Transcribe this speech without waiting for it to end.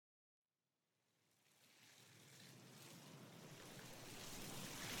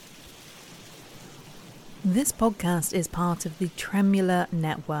This podcast is part of the Tremula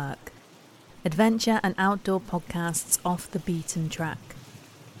Network, adventure and outdoor podcasts off the beaten track.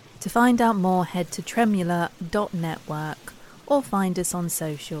 To find out more, head to tremula.network or find us on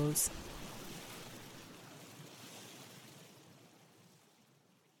socials.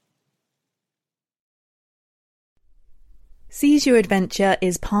 Seize Your Adventure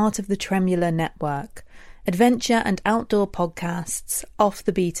is part of the Tremula Network, adventure and outdoor podcasts off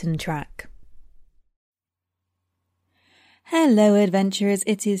the beaten track. Hello adventurers,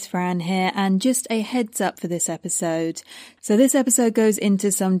 it is Fran here, and just a heads up for this episode. So this episode goes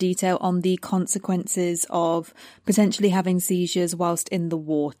into some detail on the consequences of potentially having seizures whilst in the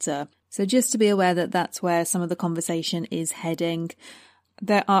water. So just to be aware that that's where some of the conversation is heading.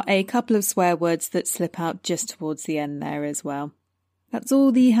 There are a couple of swear words that slip out just towards the end there as well. That's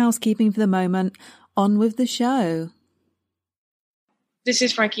all the housekeeping for the moment. On with the show. This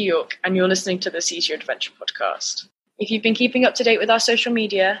is Frankie York, and you're listening to the Seize Your Adventure podcast. If you've been keeping up to date with our social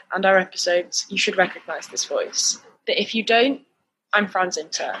media and our episodes, you should recognise this voice. But if you don't, I'm Fran's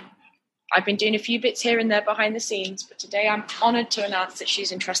intern. I've been doing a few bits here and there behind the scenes, but today I'm honoured to announce that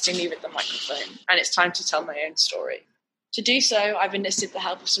she's entrusting me with the microphone, and it's time to tell my own story. To do so, I've enlisted the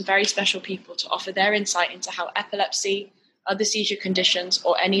help of some very special people to offer their insight into how epilepsy, other seizure conditions,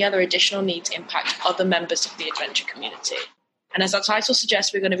 or any other additional needs impact other members of the adventure community. And as our title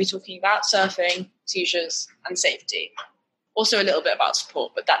suggests, we're going to be talking about surfing, seizures, and safety. Also a little bit about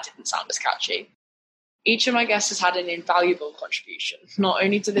support, but that didn't sound as catchy. Each of my guests has had an invaluable contribution, not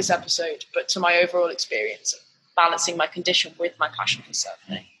only to this episode, but to my overall experience of balancing my condition with my passion for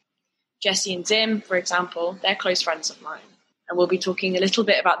surfing. Jessie and Zim, for example, they're close friends of mine, and we'll be talking a little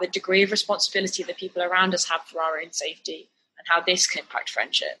bit about the degree of responsibility the people around us have for our own safety and how this can impact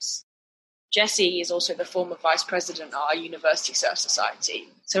friendships. Jessie is also the former vice president at our university surf society,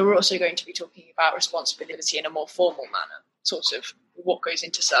 so we're also going to be talking about responsibility in a more formal manner, sort of what goes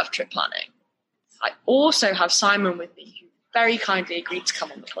into surf trip planning. I also have Simon with me, who very kindly agreed to come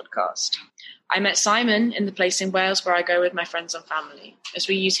on the podcast. I met Simon in the place in Wales where I go with my friends and family, as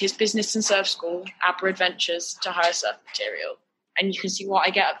we use his business and surf school, Aber Adventures, to hire surf material. And you can see what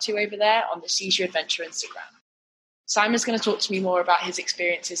I get up to over there on the Seize Your Adventure Instagram. Simon's going to talk to me more about his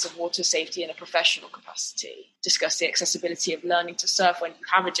experiences of water safety in a professional capacity, discuss the accessibility of learning to surf when you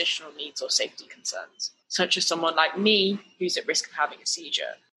have additional needs or safety concerns, such as someone like me who's at risk of having a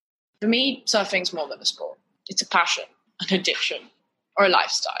seizure. For me, surfing's more than a sport. It's a passion, an addiction, or a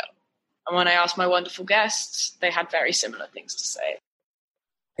lifestyle. And when I asked my wonderful guests, they had very similar things to say.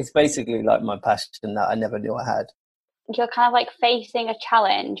 It's basically like my passion that I never knew I had. You're kind of like facing a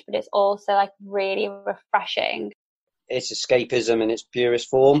challenge, but it's also like really refreshing. It's escapism in its purest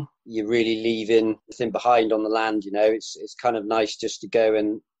form. You're really leaving nothing behind on the land, you know. It's kind of nice just to go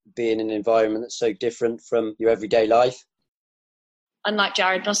and be in an environment that's so different from your everyday life. Unlike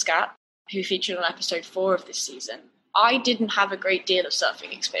Jared Muscat, who featured on episode 4 of this season, I didn't have a great deal of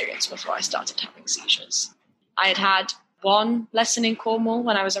surfing experience before I started having seizures. I had one lesson in Cornwall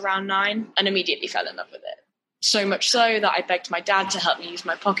when I was around 9 and immediately fell in love with it. So much so that I begged my dad to help me use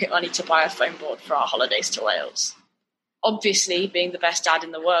my pocket money to buy a foam board for our holidays to Wales. Obviously, being the best dad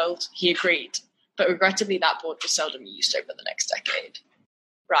in the world, he agreed, but regrettably that board was seldom used over the next decade.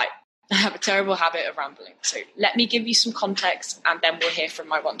 Right, I have a terrible habit of rambling, so let me give you some context and then we'll hear from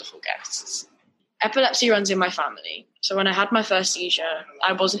my wonderful guests. Epilepsy runs in my family, so when I had my first seizure,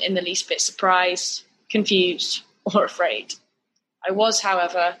 I wasn't in the least bit surprised, confused, or afraid. I was,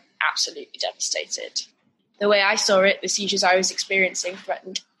 however, absolutely devastated. The way I saw it, the seizures I was experiencing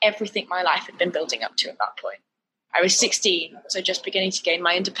threatened everything my life had been building up to at that point. I was 16, so just beginning to gain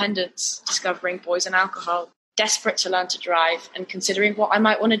my independence, discovering boys and alcohol, desperate to learn to drive, and considering what I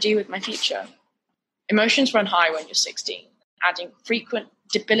might want to do with my future. Emotions run high when you're 16. Adding frequent,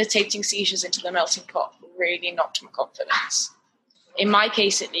 debilitating seizures into the melting pot really knocked my confidence. In my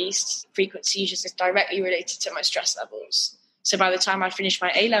case, at least, frequent seizures is directly related to my stress levels. So by the time I finished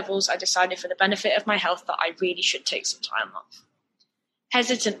my A-levels, I decided for the benefit of my health that I really should take some time off.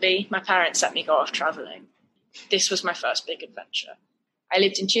 Hesitantly, my parents let me go off travelling. This was my first big adventure. I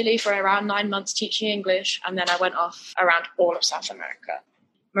lived in Chile for around 9 months teaching English, and then I went off around all of South America.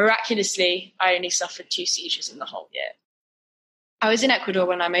 Miraculously, I only suffered 2 seizures in the whole year. I was in Ecuador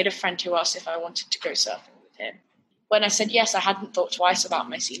when I made a friend who asked if I wanted to go surfing with him. When I said yes, I hadn't thought twice about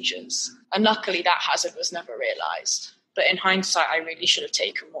my seizures, and luckily that hazard was never realised. But in hindsight, I really should have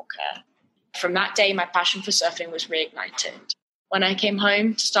taken more care. From that day, my passion for surfing was reignited. When I came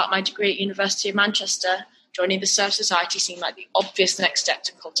home to start my degree at University of Manchester, joining the Surf Society seemed like the obvious next step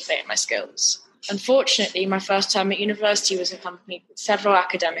to cultivate my skills. Unfortunately, my first term at university was accompanied with several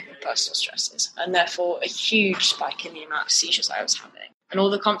academic and personal stresses, and therefore a huge spike in the amount of seizures I was having. And all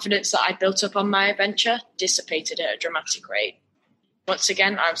the confidence that I built up on my adventure dissipated at a dramatic rate. Once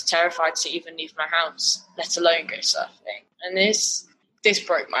again, I was terrified to even leave my house, let alone go surfing. And this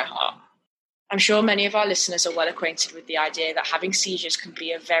broke my heart. I'm sure many of our listeners are well acquainted with the idea that having seizures can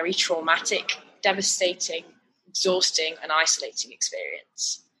be a very traumatic, devastating, exhausting, and isolating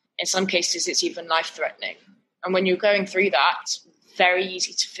experience. In some cases, it's even life-threatening. And when you're going through that, it's very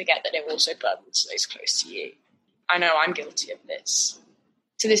easy to forget that it also burdens those close to you. I know I'm guilty of this.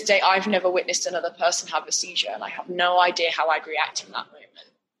 To this day, I've never witnessed another person have a seizure, and I have no idea how I'd react in that moment.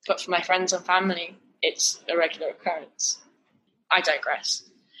 But for my friends and family, it's a regular occurrence. I digress.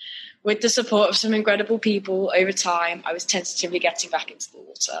 With the support of some incredible people over time, I was tentatively getting back into the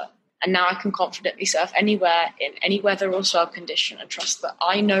water. And now I can confidently surf anywhere, in any weather or swell condition, and trust that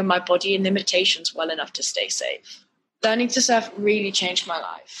I know my body and limitations well enough to stay safe. Learning to surf really changed my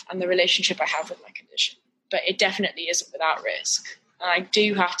life and the relationship I have with my condition. But it definitely isn't without risk. And I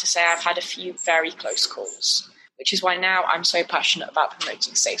do have to say I've had a few very close calls, which is why now I'm so passionate about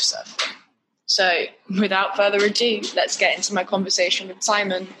promoting safe surfing. So without further ado, let's get into my conversation with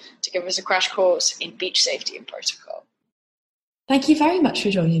Simon to give us a crash course in beach safety and protocol. Thank you very much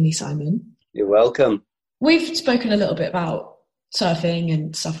for joining me, Simon. You're welcome. We've spoken a little bit about surfing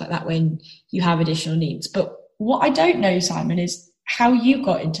and stuff like that when you have additional needs, but what I don't know, Simon, is how you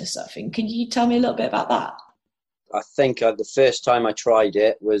got into surfing. Can you tell me a little bit about that? I think the first time I tried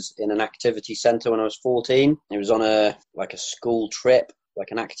it was in an activity centre when I was 14. It was on a school trip,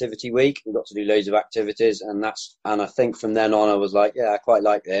 like an activity week. We got to do loads of activities, and I think from then on I was like, yeah, I quite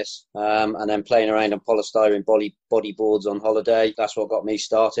like this. And then playing around on polystyrene bodyboards on holiday, that's what got me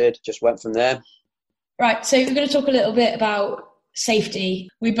started. Just went from there. Right, so we're going to talk a little bit about safety.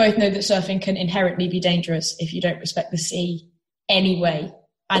 We both know that surfing can inherently be dangerous if you don't respect the sea anyway,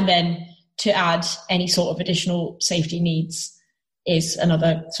 and then to add any sort of additional safety needs is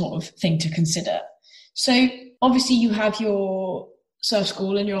another sort of thing to consider. So obviously you have your surf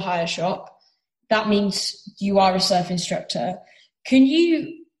school and your hire shop. That means you are a surf instructor. Can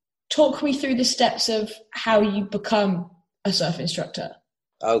you talk me through the steps of how you become a surf instructor?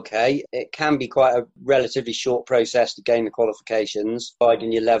 Okay, it can be quite a relatively short process to gain the qualifications,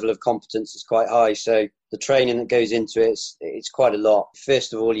 providing your level of competence is quite high. So the training that goes into it, it's quite a lot.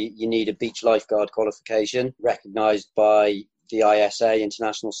 First of all, you need a beach lifeguard qualification recognised by the ISA,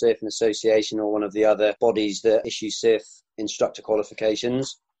 International Surfing Association, or one of the other bodies that issue surf instructor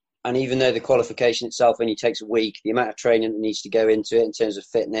qualifications. And even though the qualification itself only takes a week, the amount of training that needs to go into it in terms of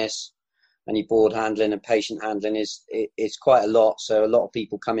fitness and your board handling and patient handling is quite a lot. So a lot of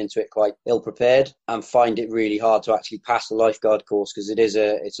people come into it quite ill prepared and find it really hard to actually pass the lifeguard course because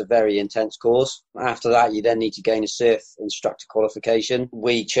it's a very intense course. After that, you then need to gain a surf instructor qualification.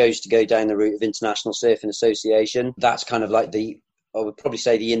 We chose to go down the route of International Surfing Association. That's kind of like I would probably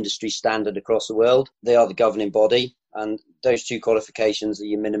say the industry standard across the world. They are the governing body, and those two qualifications are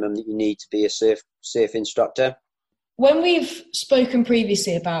your minimum that you need to be a surf instructor. When we've spoken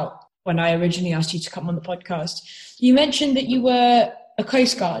previously about when I originally asked you to come on the podcast, you mentioned that you were a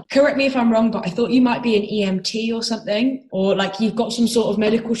Coast Guard. Correct me if I'm wrong, but I thought you might be an EMT or something, or like you've got some sort of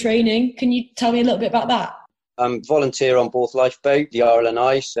medical training. Can you tell me a little bit about that? I'm volunteer on both lifeboat, the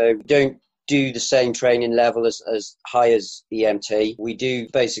RLNI, so we don't do the same training level as high as EMT. We do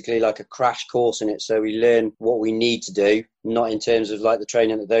basically like a crash course in it, so we learn what we need to do, not in terms of like the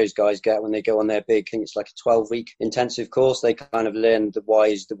training that those guys get when they go on their big, I think it's like a 12-week intensive course. They kind of learn the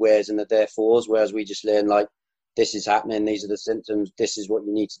whys, the wheres and the therefores, whereas we just learn like, this is happening, these are the symptoms, this is what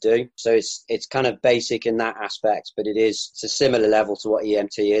you need to do. So it's kind of basic in that aspect, but it's a similar level to what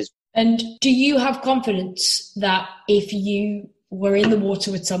EMT is. And do you have confidence that if you were in the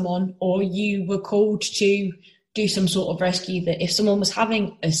water with someone or you were called to do some sort of rescue, that if someone was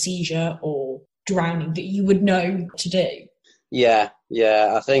having a seizure or drowning, that you would know what to do? Yeah.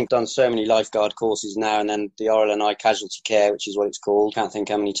 I think I've done so many lifeguard courses now, and then the RLNI casualty care, which is what it's called. Can't think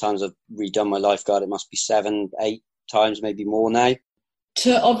how many times I've redone my lifeguard. It must be 7, 8 times, maybe more now.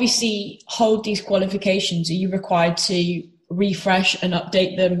 To obviously hold these qualifications, are you required to refresh and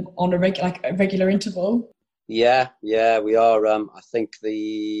update them on a regular interval? Yeah, we are. I think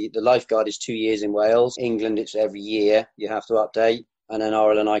the lifeguard is 2 years in Wales. England, it's every year you have to update. And then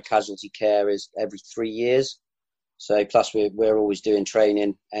RLNI casualty care is every 3 years. So plus we're always doing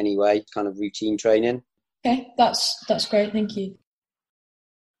training anyway, kind of routine training. Okay, that's great. Thank you.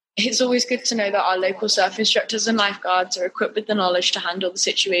 It's always good to know that our local surf instructors and lifeguards are equipped with the knowledge to handle the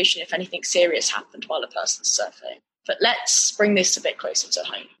situation if anything serious happened while a person's surfing. But let's bring this a bit closer to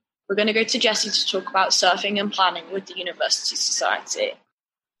home. we're going to go to Jessie to talk about surfing and planning with the University Society.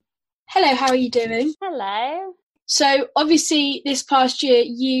 Hello, how are you doing? Hello. So obviously this past year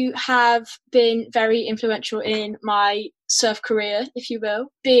you have been very influential in my surf career, if you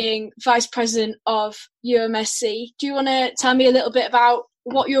will, being vice president of UMSC. Do you want to tell me a little bit about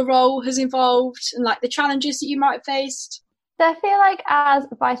what your role has involved and like the challenges that you might have faced? So I feel like as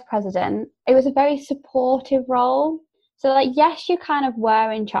vice president, it was a very supportive role. So like, yes, you kind of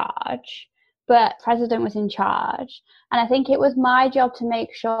were in charge, but president was in charge. And I think it was my job to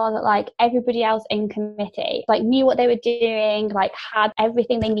make sure that like everybody else in committee like knew what they were doing, like had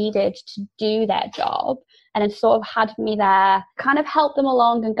everything they needed to do their job, and then sort of had me there, kind of help them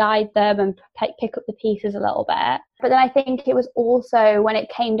along and guide them and pick up the pieces a little bit. But then I think it was also when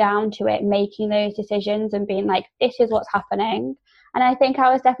it came down to it, making those decisions and being like, this is what's happening. And I think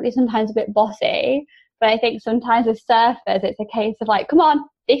I was definitely sometimes a bit bossy, but I think sometimes with surfers, it's a case of like, come on,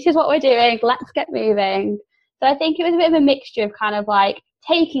 this is what we're doing, let's get moving. So I think it was a bit of a mixture of kind of like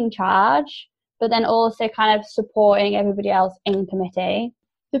taking charge, but then also kind of supporting everybody else in committee.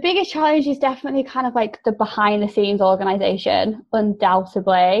 The biggest challenge is definitely kind of like the behind the scenes organisation,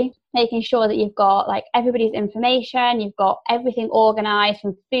 undoubtedly. Making sure that you've got like everybody's information, you've got everything organised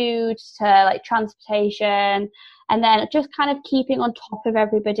from food to like transportation, and then just kind of keeping on top of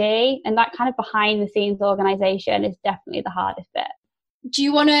everybody. And that kind of behind the scenes organisation is definitely the hardest bit. Do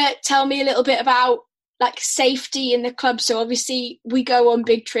you want to tell me a little bit about like safety in the club? So obviously we go on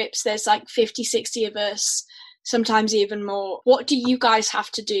big trips, there's like 50, 60 of us, sometimes even more. What do you guys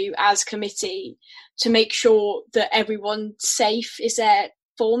have to do as committee to make sure that everyone's safe? Is there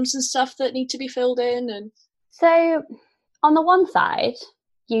forms and stuff that need to be filled in? And so on the one side,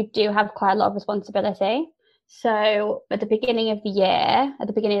 you do have quite a lot of responsibility. So at the beginning of the year, at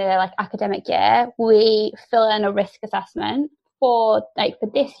the beginning of the like academic year, we fill in a risk assessment for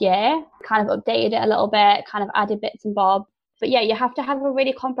this year, kind of updated it a little bit, kind of added bits and bobs. But yeah, you have to have a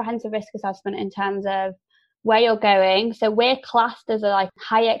really comprehensive risk assessment in terms of where you're going. So we're classed as a like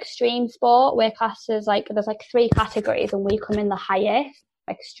high extreme sport. We're classed as like, there's like 3 categories and we come in the highest,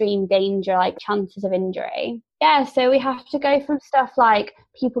 extreme danger, like chances of injury. Yeah, so we have to go from stuff like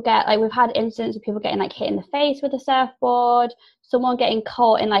people get, like we've had incidents of people getting like hit in the face with a surfboard, someone getting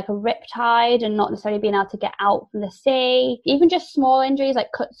caught in like a riptide and not necessarily being able to get out from the sea, even just small injuries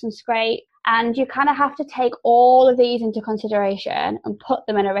like cuts and scrapes. And you kind of have to take all of these into consideration and put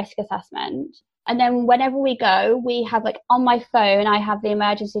them in a risk assessment. And then whenever we go, we have like on my phone, I have the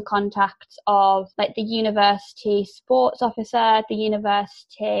emergency contacts of like the university sports officer, the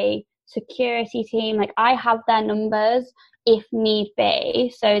university security team. Like I have their numbers if need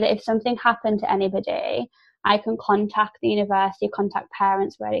be, so that if something happened to anybody, I can contact the university, contact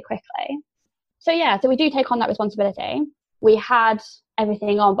parents really quickly. So yeah, so we do take on that responsibility. We had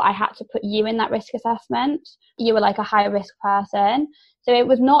everything on, but I had to put you in that risk assessment. You were like a high risk person. So it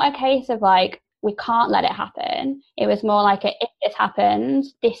was not a case of like, we can't let it happen. It was more like, if this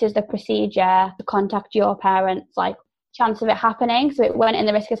happens, this is the procedure to contact your parents, like chance of it happening. So it went in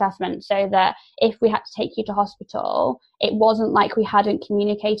the risk assessment so that if we had to take you to hospital, it wasn't like we hadn't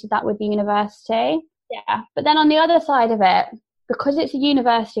communicated that with the university. Yeah. But then on the other side of it, because it's a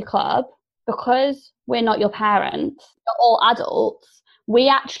university club, because we're not your parents, we're all adults, we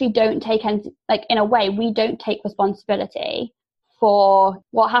actually don't take any, like in a way, we don't take responsibility for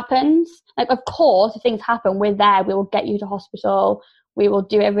what happens. Like, of course, if things happen, we're there, we will get you to hospital, we will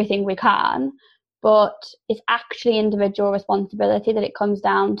do everything we can, but it's actually individual responsibility that it comes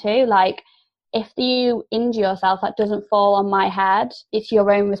down to. Like, if you injure yourself, that doesn't fall on my head. It's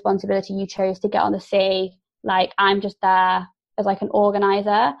your own responsibility. You chose to get on the sea. Like, I'm just there as like an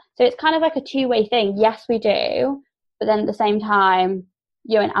organizer. So it's kind of like a two-way thing. Yes, we do, but then at the same time,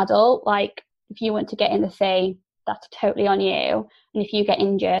 you're an adult. Like, if you want to get in the sea, that's totally on you. And if you get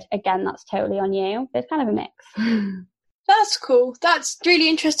injured, again, that's totally on you. It's kind of a mix. That's cool. That's really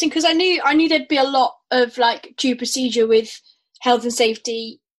interesting, because I knew there'd be a lot of like due procedure with health and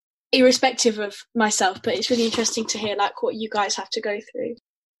safety, irrespective of myself, but it's really interesting to hear like what you guys have to go through.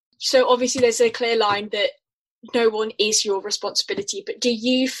 So obviously there's a clear line that no one is your responsibility, but do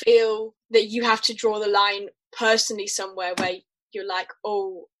you feel that you have to draw the line personally somewhere where you're like,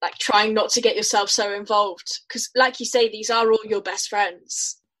 oh, like trying not to get yourself so involved? Because like you say, these are all your best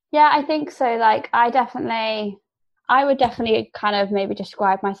friends. Yeah, I think so. Like, I would definitely kind of maybe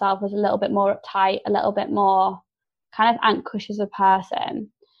describe myself as a little bit more uptight, a little bit more kind of anxious as a person.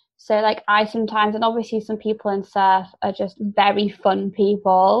 So like I sometimes, and obviously some people in surf are just very fun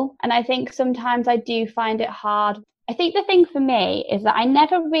people. And I think sometimes I do find it hard. I think the thing for me is that I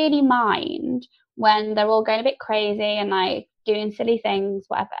never really mind when they're all going a bit crazy and like doing silly things,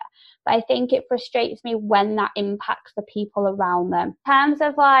 whatever. But I think it frustrates me when that impacts the people around them. In terms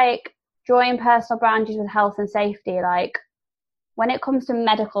of like drawing personal boundaries with health and safety, like when it comes to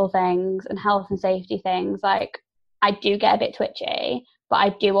medical things and health and safety things, like I do get a bit twitchy, but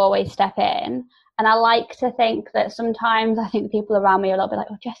I do always step in. And I like to think that sometimes I think the people around me are a little bit like,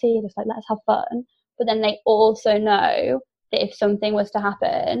 oh, Jessie, just like, let's have fun. But then they also know that if something was to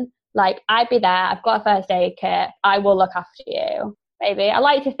happen, like I'd be there, I've got a first aid kit, I will look after you. Maybe. I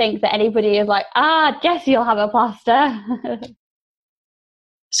like to think that anybody is like, Jessie will have a plaster.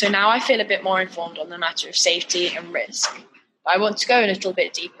 So now I feel a bit more informed on the matter of safety and risk. But I want to go a little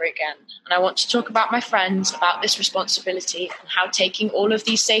bit deeper again, and I want to talk about my friends about this responsibility and how taking all of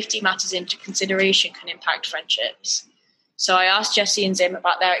these safety matters into consideration can impact friendships. So I asked Jessie and Zim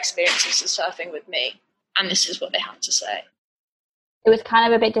about their experiences of surfing with me, and this is what they had to say. It was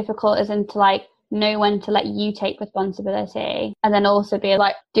kind of a bit difficult as in to like know when to let you take responsibility and then also be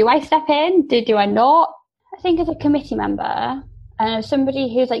like, do I step in? Do I not? I think as a committee member and as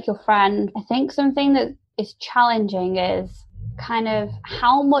somebody who's like your friend, I think something that is challenging is kind of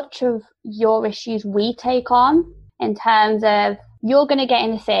how much of your issues we take on in terms of you're going to get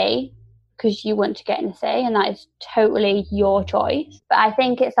in the sea because you want to get in the sea and that is totally your choice. But I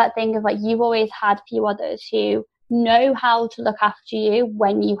think it's that thing of like you've always had few others who know how to look after you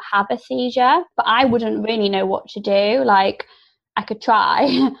when you have a seizure, but I wouldn't really know what to do. Like I could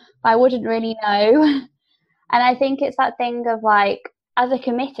try, but I wouldn't really know. And I think it's that thing of like, as a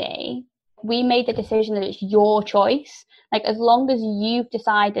committee, we made the decision that it's your choice. Like as long as you've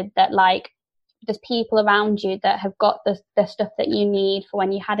decided that like there's people around you that have got the stuff that you need for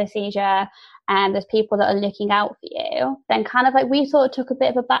when you had a seizure and there's people that are looking out for you, then kind of like we sort of took a bit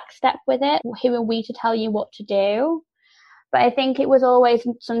of a back step with it. Who are we to tell you what to do? But I think it was always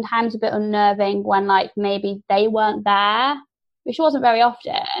sometimes a bit unnerving when like maybe they weren't there, which wasn't very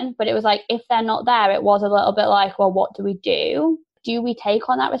often, but it was like if they're not there, it was a little bit like, well, what do we do? Do we take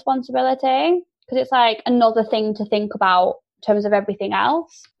on that responsibility? Because it's like another thing to think about in terms of everything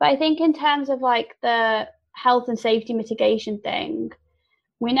else. But I think in terms of like the health and safety mitigation thing,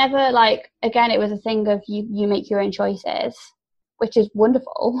 we never like, again, it was a thing of you make your own choices, which is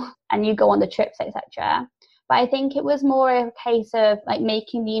wonderful, and you go on the trips, etc. But I think it was more a case of like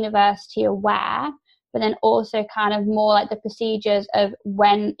making the university aware, but then also kind of more like the procedures of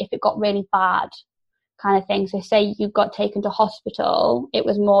when, if it got really bad kind of thing. So say you got taken to hospital, it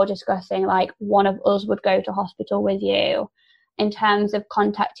was more discussing like one of us would go to hospital with you. In terms of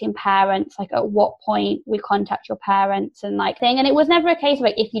contacting parents, like at what point we contact your parents and like thing. And it was never a case of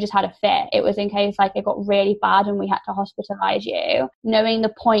like if you just had a fit, it was in case like it got really bad and we had to hospitalize you, knowing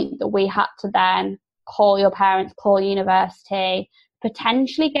the point that we had to then call your parents, call university,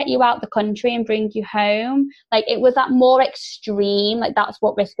 potentially get you out the country and bring you home. Like it was that more extreme, like that's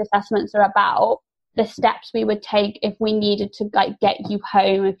what risk assessments are about. The steps we would take if we needed to like get you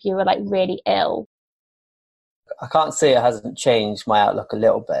home if you were like really ill. I can't say it hasn't changed my outlook a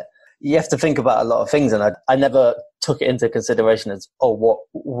little bit. You have to think about a lot of things, and I never took it into consideration as, what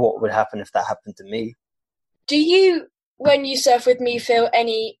would happen if that happened to me. Do you, when you surf with me, feel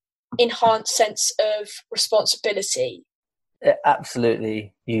any enhanced sense of responsibility? It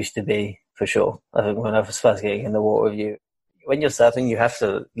absolutely used to be, for sure. I think when I was first getting in the water with you, when you're surfing, you have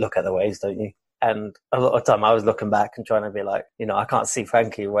to look at the waves, don't you? And a lot of time I was looking back and trying to be like, I can't see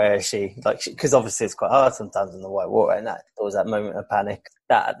Frankie. Where is she? Like, because obviously it's quite hard sometimes in the white water, and that there was that moment of panic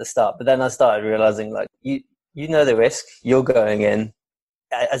that at the start. But then I started realizing, like, you know the risk. You're going in.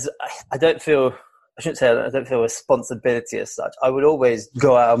 I don't feel responsibility as such. I would always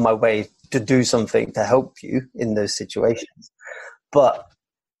go out of my way to do something to help you in those situations. But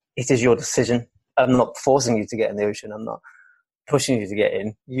it is your decision. I'm not forcing you to get in the ocean. I'm not pushing you to get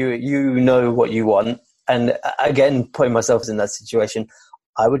in. You know what you want. And again, putting myself in that situation,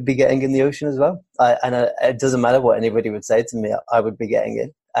 I would be getting in the ocean as well. It doesn't matter what anybody would say to me, I would be getting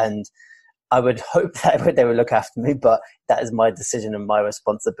in. And I would hope that they would look after me, but that is my decision and my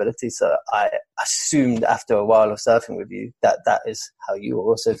responsibility. So I assumed after a while of surfing with you that is how you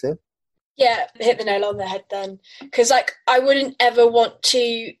also feel. Yeah, hit the nail on the head then. Because like, I wouldn't ever want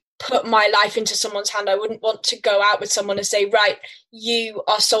to put my life into someone's hand. I wouldn't want to go out with someone and say, right, you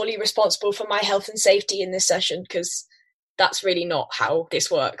are solely responsible for my health and safety in this session, because that's really not how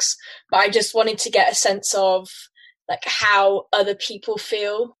this works. But I just wanted to get a sense of like how other people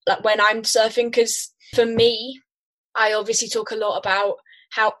feel like when I'm surfing, because for me, I obviously talk a lot about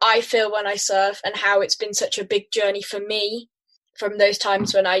how I feel when I surf and how it's been such a big journey for me from those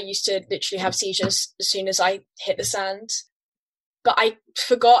times when I used to literally have seizures as soon as I hit the sand. But I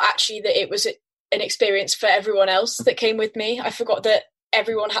forgot actually that it was an experience for everyone else that came with me. I forgot that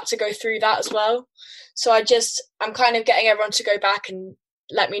everyone had to go through that as well. So I'm kind of getting everyone to go back and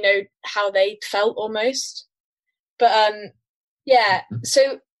let me know how they felt almost. But yeah,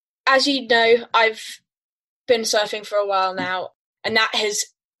 so as you know, I've been surfing for a while now, and that has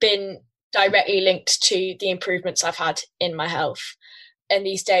been directly linked to the improvements I've had in my health. And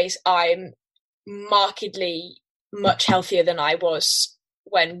these days I'm markedly much healthier than I was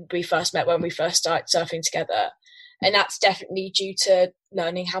when we first met, when we first started surfing together. And that's definitely due to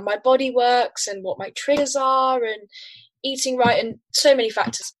learning how my body works and what my triggers are and eating right and so many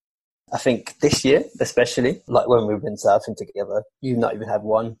factors. I think this year, especially, like when we've been surfing together, you've not even had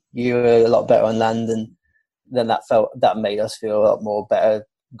one. You were a lot better on land, and then that made us feel a lot more better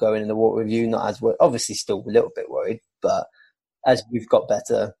going in the water with you. Not as we're obviously still a little bit worried, but as we've got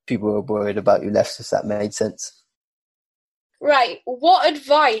better, people were worried about you less, if that made sense. Right. What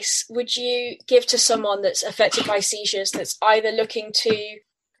advice would you give to someone that's affected by seizures, that's either looking to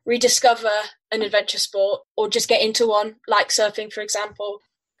rediscover an adventure sport or just get into one, like surfing, for example?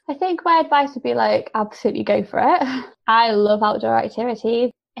 I think my advice would be absolutely go for it. I love outdoor activities.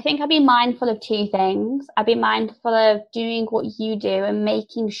 I think I'd be mindful of two things. I'd be mindful of doing what you do and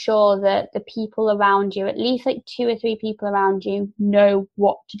making sure that the people around you, at least 2 or 3 people around you, know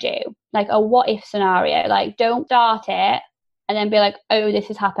what to do. Like a what if scenario. Don't start it and then be like, oh, this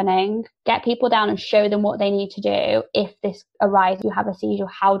is happening. Get people down and show them what they need to do. If this arises, you have a seizure,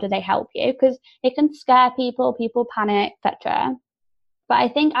 how do they help you? Because it can scare people panic, etc. But I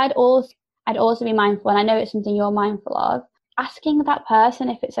think I'd also be mindful, and I know it's something you're mindful of, asking that person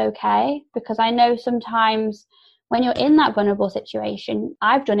if it's okay. Because I know sometimes when you're in that vulnerable situation,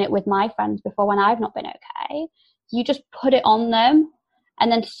 I've done it with my friends before when I've not been okay, you just put it on them.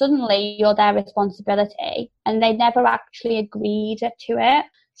 And then suddenly you're their responsibility and they never actually agreed to it.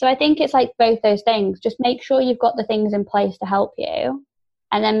 So I think it's both those things. Just make sure you've got the things in place to help you,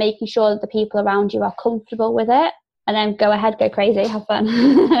 and then making sure that the people around you are comfortable with it, and then go ahead, go crazy, have fun.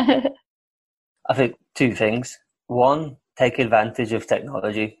 I think 2 things. 1, take advantage of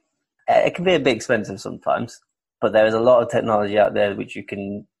technology. It can be a bit expensive sometimes, but there is a lot of technology out there which you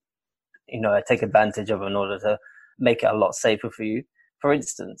can, take advantage of in order to make it a lot safer for you. For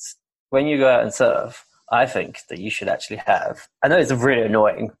instance, when you go out and surf, I think that you should actually have, I know it's really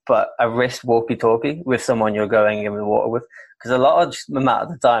annoying, but a wrist walkie-talkie with someone you're going in the water with. Because a lot of the amount of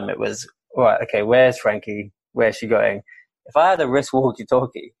the time it was, all right, okay, where's Frankie? Where's she going? If I had a wrist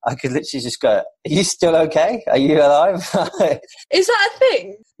walkie-talkie, I could literally just go, are you still okay? Are you alive? Is that a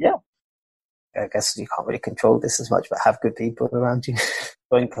thing? Yeah. I guess you can't really control this as much, but have good people around you.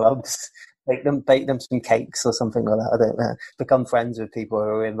 Join clubs. Bake them some cakes or something like that. I don't know. Become friends with people who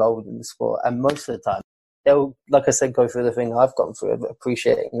are involved in the sport. And most of the time, they'll, like I said, go through the thing I've gone through,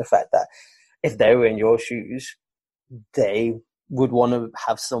 appreciating the fact that if they were in your shoes, they would want to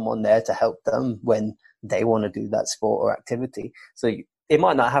have someone there to help them when they want to do that sport or activity. So it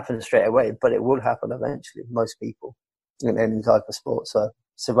might not happen straight away, but it will happen eventually. Most people in any type of sport. So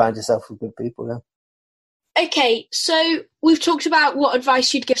surround yourself with good people. Yeah. Okay, so we've talked about what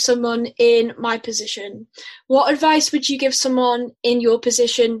advice you'd give someone in my position. What advice would you give someone in your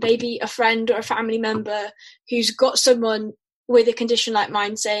position, maybe a friend or a family member who's got someone with a condition like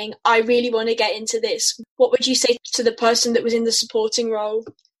mine saying, I really want to get into this? What would you say to the person that was in the supporting role?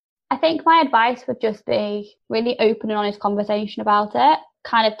 I think my advice would just be really open and honest conversation about it,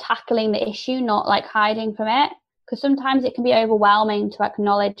 kind of tackling the issue, not hiding from it. Because sometimes it can be overwhelming to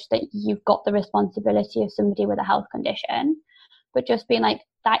acknowledge that you've got the responsibility of somebody with a health condition, but just being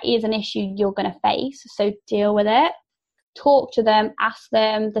that is an issue you're going to face, so deal with it. Talk to them, ask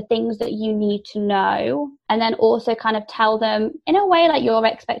them the things that you need to know, and then also kind of tell them in a way your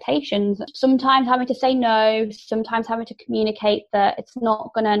expectations. Sometimes having to say no, sometimes having to communicate that it's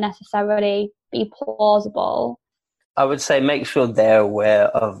not going to necessarily be plausible. I would say make sure they're aware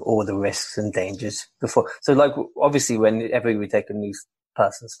of all the risks and dangers before. So obviously whenever we take a new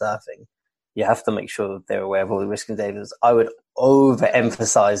person surfing, you have to make sure that they're aware of all the risks and dangers. I would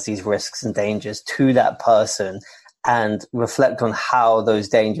overemphasize these risks and dangers to that person and reflect on how those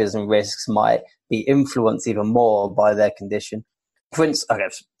dangers and risks might be influenced even more by their condition. For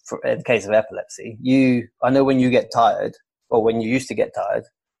instance, in the case of epilepsy, I know when you get tired, or when you used to get tired,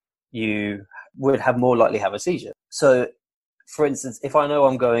 you would more likely have a seizure. So, for instance, if I know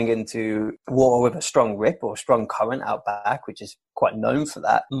I'm going into water with a strong rip or strong current out back, which is quite known for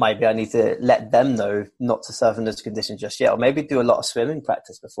that, maybe I need to let them know not to surf in those conditions just yet, or maybe do a lot of swimming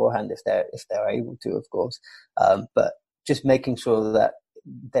practice beforehand if they're able to, of course. But just making sure that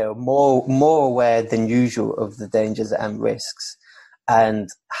they're more aware than usual of the dangers and risks. and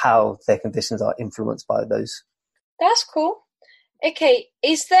how their conditions are influenced by those. That's cool. Okay,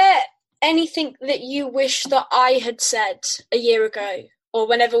 is there anything that you wish that I had said a year ago or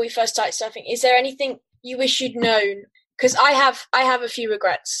whenever we first started surfing? Is there anything you wish you'd known? Because I have a few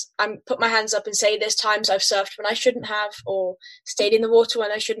regrets. I put my hands up and say there's times I've surfed when I shouldn't have, or stayed in the water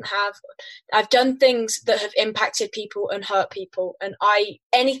when I shouldn't have. I've done things that have impacted people and hurt people. And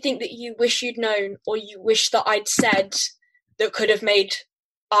anything that you wish you'd known or you wish that I'd said that could have made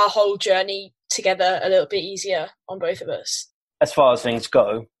our whole journey together a little bit easier on both of us. As far as things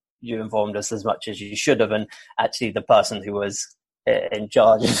go, you informed us as much as you should have, and actually the person who was in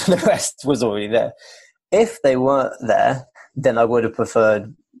charge of the rest was already there. If they weren't there, then I would have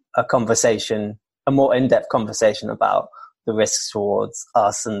preferred a conversation, a more in-depth conversation about the risks towards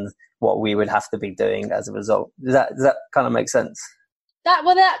us and what we would have to be doing as a result. Does that kind of make sense?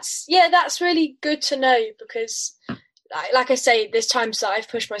 That's really good to know, because like I say, there's times that I've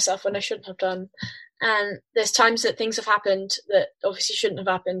pushed myself when I shouldn't have done, and there's times that things have happened that obviously shouldn't have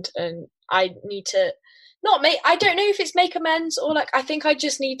happened, and I need to I don't know if it's make amends or I think I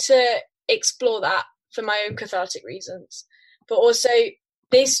just need to explore that for my own cathartic reasons. But also,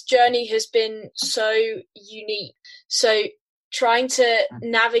 this journey has been so unique. So trying to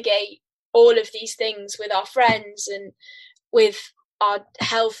navigate all of these things with our friends and with our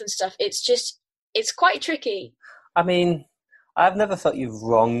health and stuff, it's quite tricky. I mean, I've never thought you've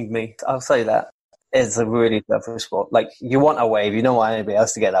wronged me. I'll say that. It's a really selfish sport. You want a wave. You don't want anybody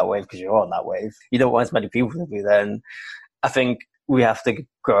else to get that wave because you're on that wave. You don't want as many people to be there. And I think we have to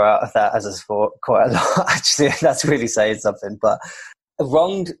grow out of that as a sport quite a lot. Actually, that's really saying something. But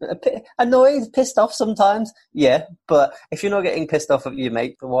wronged, annoyed, pissed off sometimes. Yeah, but if you're not getting pissed off at your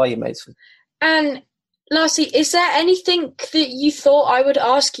mate, then why are you mates? And lastly, is there anything that you thought I would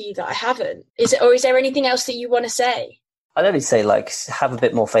ask you that I haven't? Is there anything else that you want to say? I'd only say have a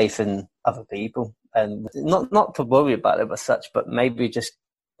bit more faith in other people, and not to worry about it as such, but maybe just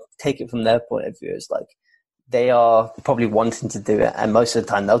take it from their point of view. It's they are probably wanting to do it, and most of the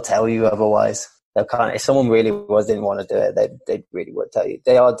time they'll tell you otherwise. They'll if someone really didn't want to do it, they really would tell you.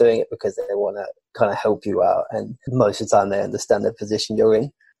 They are doing it because they want to kind of help you out, and most of the time they understand the position you're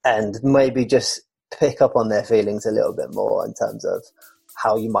in, and maybe just pick up on their feelings a little bit more in terms of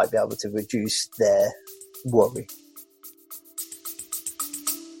how you might be able to reduce their worry.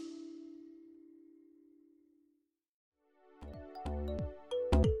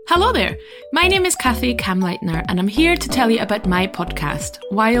 Hello there, my name is Kathy Camleitner and I'm here to tell you about my podcast,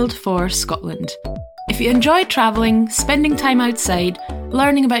 Wild for Scotland. If you enjoy travelling, spending time outside,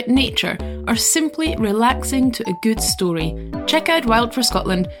 learning about nature, or simply relaxing to a good story, check out Wild for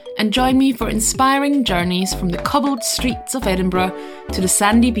Scotland and join me for inspiring journeys from the cobbled streets of Edinburgh to the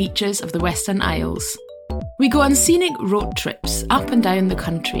sandy beaches of the Western Isles. We go on scenic road trips up and down the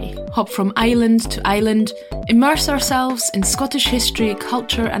country, hop from island to island, immerse ourselves in Scottish history,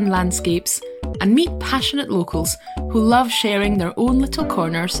 culture and landscapes, and meet passionate locals who love sharing their own little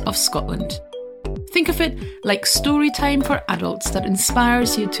corners of Scotland. Think of it like story time for adults that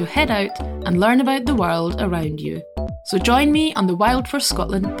inspires you to head out and learn about the world around you. So join me on the Wild for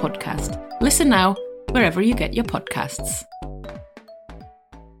Scotland podcast. Listen now, wherever you get your podcasts.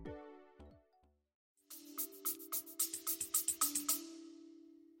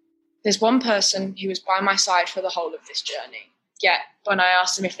 There's one person who was by my side for the whole of this journey. Yet, when I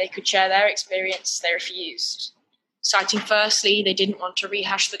asked them if they could share their experience, they refused, citing firstly, they didn't want to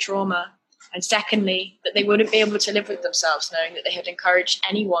rehash the trauma, and secondly, that they wouldn't be able to live with themselves knowing that they had encouraged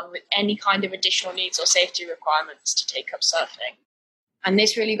anyone with any kind of additional needs or safety requirements to take up surfing. And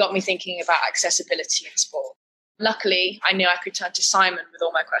this really got me thinking about accessibility in sport. Luckily, I knew I could turn to Simon with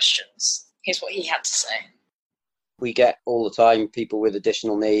all my questions. Here's what he had to say. We get all the time people with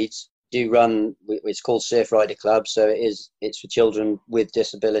additional needs. Do run, it's called Surf Rider Club, so it's for children with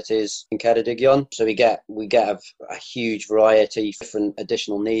disabilities in Ceredigion. So we get a huge variety of different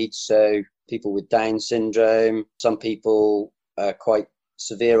additional needs. So people with Down syndrome, some people are quite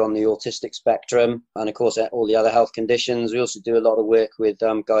severe on the autistic spectrum, and of course all the other health conditions. We also do a lot of work with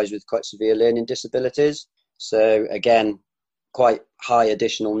guys with quite severe learning disabilities. So again, quite high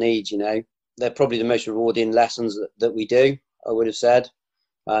additional needs, They're probably the most rewarding lessons that we do, I would have said.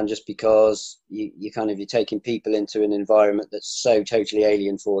 And just because you're taking people into an environment that's so totally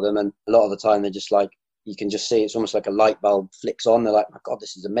alien for them. And a lot of the time they're just you can just see it's almost like a light bulb flicks on. They're like, my God,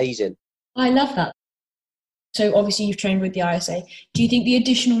 this is amazing. I love that. So obviously you've trained with the ISA. Do you think the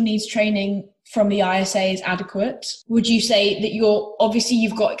additional needs training from the ISA is adequate? Would you say that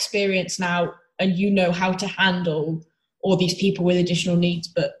you've got experience now and you know how to handle all these people with additional needs,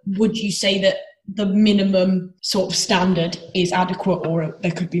 but would you say that the minimum sort of standard is adequate, or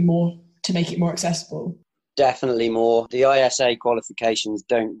there could be more to make it more accessible? Definitely more. The ISA qualifications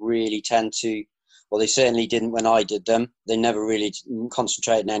don't really tend to, well, they certainly didn't when I did them. They never really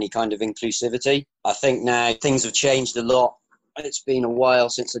concentrated on any kind of inclusivity. I think now things have changed a lot. It's been a while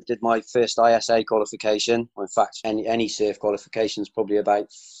since I did my first ISA qualification. In fact, any surf qualification is probably about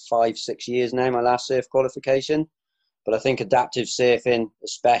 5-6 years now, my last surf qualification. But I think adaptive surfing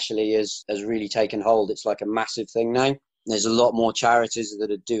especially has really taken hold. It's like a massive thing now. There's a lot more charities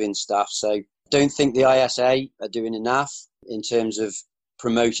that are doing stuff. So I don't think the ISA are doing enough in terms of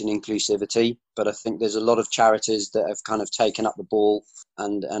promoting inclusivity, but I think there's a lot of charities that have kind of taken up the ball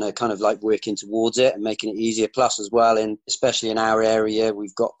and are kind of like working towards it and making it easier. Plus as well, especially in our area,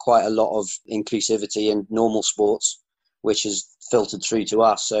 we've got quite a lot of inclusivity in normal sports, which has filtered through to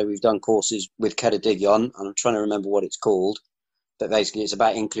us. So we've done courses with Ceredigion, and I'm trying to remember what it's called, but basically it's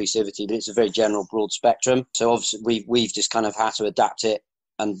about inclusivity, but it's a very general, broad spectrum. So obviously we've just kind of had to adapt it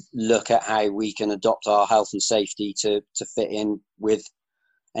and look at how we can adopt our health and safety to fit in with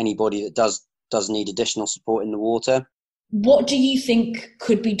anybody that does need additional support in the water. What do you think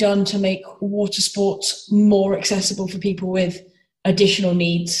could be done to make water sports more accessible for people with additional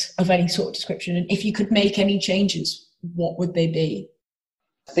needs of any sort of description? And if you could make any changes, what would they be?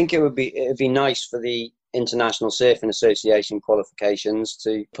 I think it would be nice for the International Surfing Association qualifications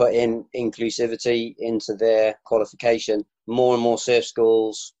to put in inclusivity into their qualification. More and more surf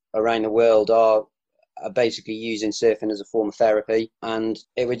schools around the world are basically using surfing as a form of therapy, and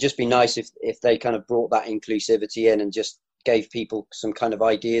it would just be nice if they kind of brought that inclusivity in and just gave people some kind of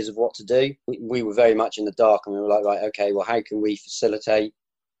ideas of what to do. We were very much in the dark, and we were like, right, okay, well, how can we facilitate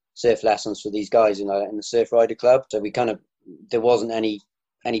surf lessons for these guys in the Surf Rider Club? So there wasn't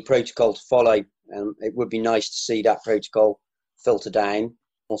any protocol to follow, and it would be nice to see that protocol filter down.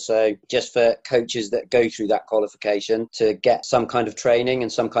 Also, just for coaches that go through that qualification to get some kind of training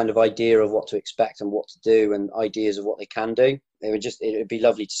and some kind of idea of what to expect and what to do and ideas of what they can do. It would be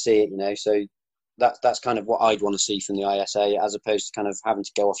lovely to see it, So that's kind of what I'd want to see from the ISA, as opposed to kind of having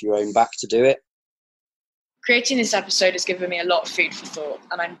to go off your own back to do it. Creating this episode has given me a lot of food for thought,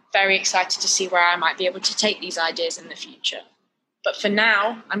 and I'm very excited to see where I might be able to take these ideas in the future. But for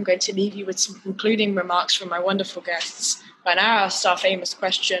now, I'm going to leave you with some concluding remarks from my wonderful guests. By now, asked our famous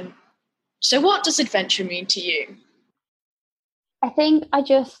question, so what does adventure mean to you? I think I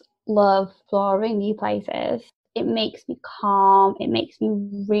just love exploring new places. It makes me calm. It makes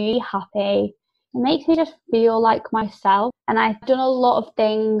me really happy. It makes me just feel like myself. And I've done a lot of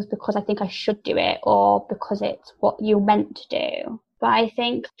things because I think I should do it or because it's what you're meant to do. But I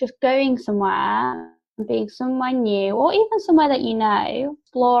think just going somewhere, being somewhere new, or even somewhere that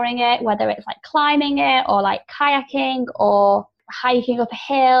exploring it, whether it's like climbing it or like kayaking or hiking up a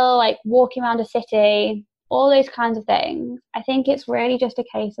hill, like walking around a city, all those kinds of things. I think it's really just a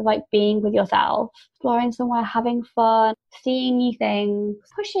case of like being with yourself, exploring somewhere, having fun, seeing new things,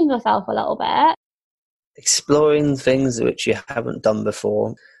 pushing yourself a little bit. Exploring things which you haven't done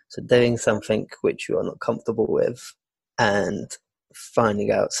before. So doing something which you are not comfortable with and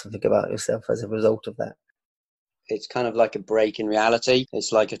finding out something about yourself as a result of that. It's kind of like a break in reality.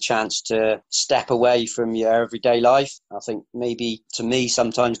 It's like a chance to step away from your everyday life. I think maybe, to me,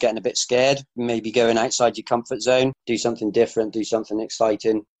 sometimes getting a bit scared, maybe going outside your comfort zone, do something different, do something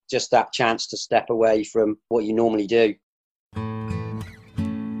exciting. Just that chance to step away from what you normally do.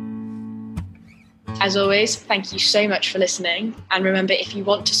 As always, thank you so much for listening. And remember, if you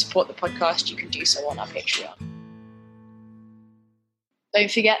want to support the podcast, you can do so on our Patreon. Don't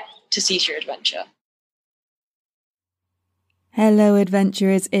forget to seize your adventure. Hello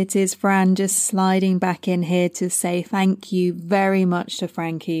adventurers, it is Fran just sliding back in here to say thank you very much to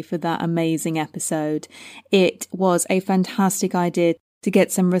Frankie for that amazing episode. It was a fantastic idea to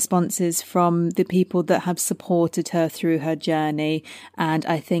get some responses from the people that have supported her through her journey, and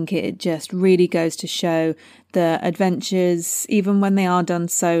I think it just really goes to show that adventures, even when they are done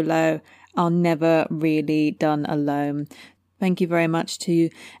solo, are never really done alone. Thank you very much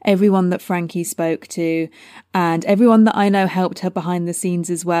to everyone that Frankie spoke to and everyone that I know helped her behind the scenes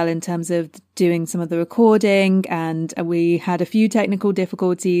as well in terms of doing some of the recording, and we had a few technical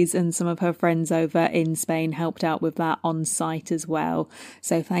difficulties and some of her friends over in Spain helped out with that on site as well.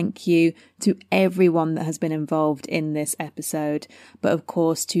 So thank you to everyone that has been involved in this episode, but of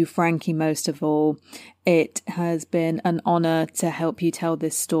course to Frankie most of all. It has been an honour to help you tell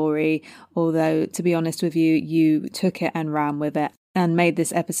this story, although to be honest with you, you took it and ran with it and made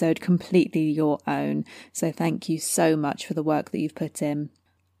this episode completely your own. So thank you so much for the work that you've put in.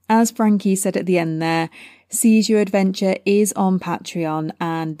 As Frankie said at the end there, Seize Your Adventure is on Patreon,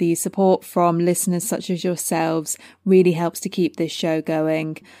 and the support from listeners such as yourselves really helps to keep this show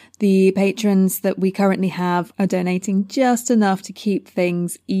going. The patrons that we currently have are donating just enough to keep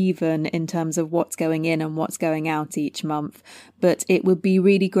things even in terms of what's going in and what's going out each month. But it would be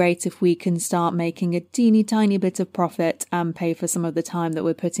really great if we can start making a teeny tiny bit of profit and pay for some of the time that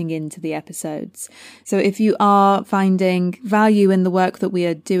we're putting into the episodes. So if you are finding value in the work that we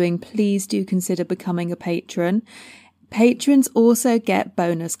are doing, please do consider becoming a patron. Patrons also get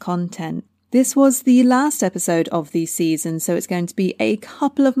bonus content. This was the last episode of the season, so it's going to be a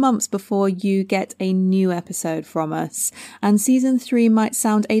couple of months before you get a new episode from us. And season 3 might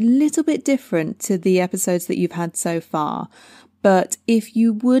sound a little bit different to the episodes that you've had so far. But if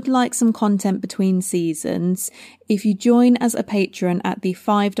you would like some content between seasons, if you join as a patron at the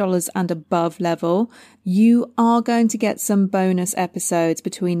 $5 and above level, you are going to get some bonus episodes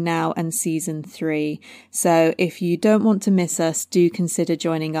between now and season 3. So if you don't want to miss us, do consider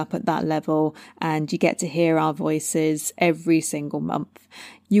joining up at that level, and you get to hear our voices every single month.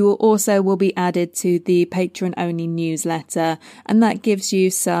 You will be added to the patron-only newsletter, and that gives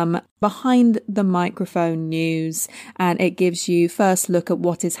you some behind the microphone news, and it gives you first look at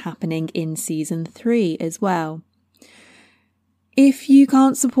what is happening in season 3 as well. If you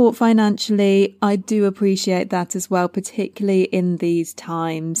can't support financially, I do appreciate that as well, particularly in these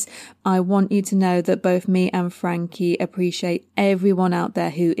times. I want you to know that both me and Frankie appreciate everyone out there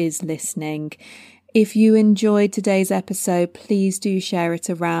who is listening. If you enjoyed today's episode, please do share it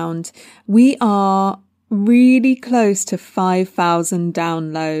around. We are really close to 5,000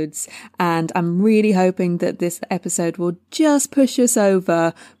 downloads, and I'm really hoping that this episode will just push us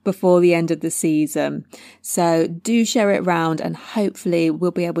over before the end of the season. So do share it around, and hopefully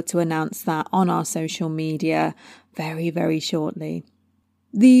we'll be able to announce that on our social media very, very shortly.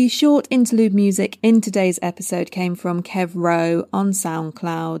 The short interlude music in today's episode came from Kev Rowe on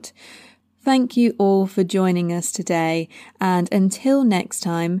SoundCloud. Thank you all for joining us today, and until next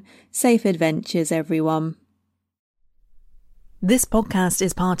time, safe adventures, everyone. This podcast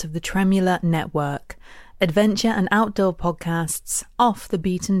is part of the Tremula Network, adventure and outdoor podcasts off the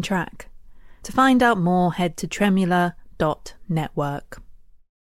beaten track. To find out more, head to tremula.network.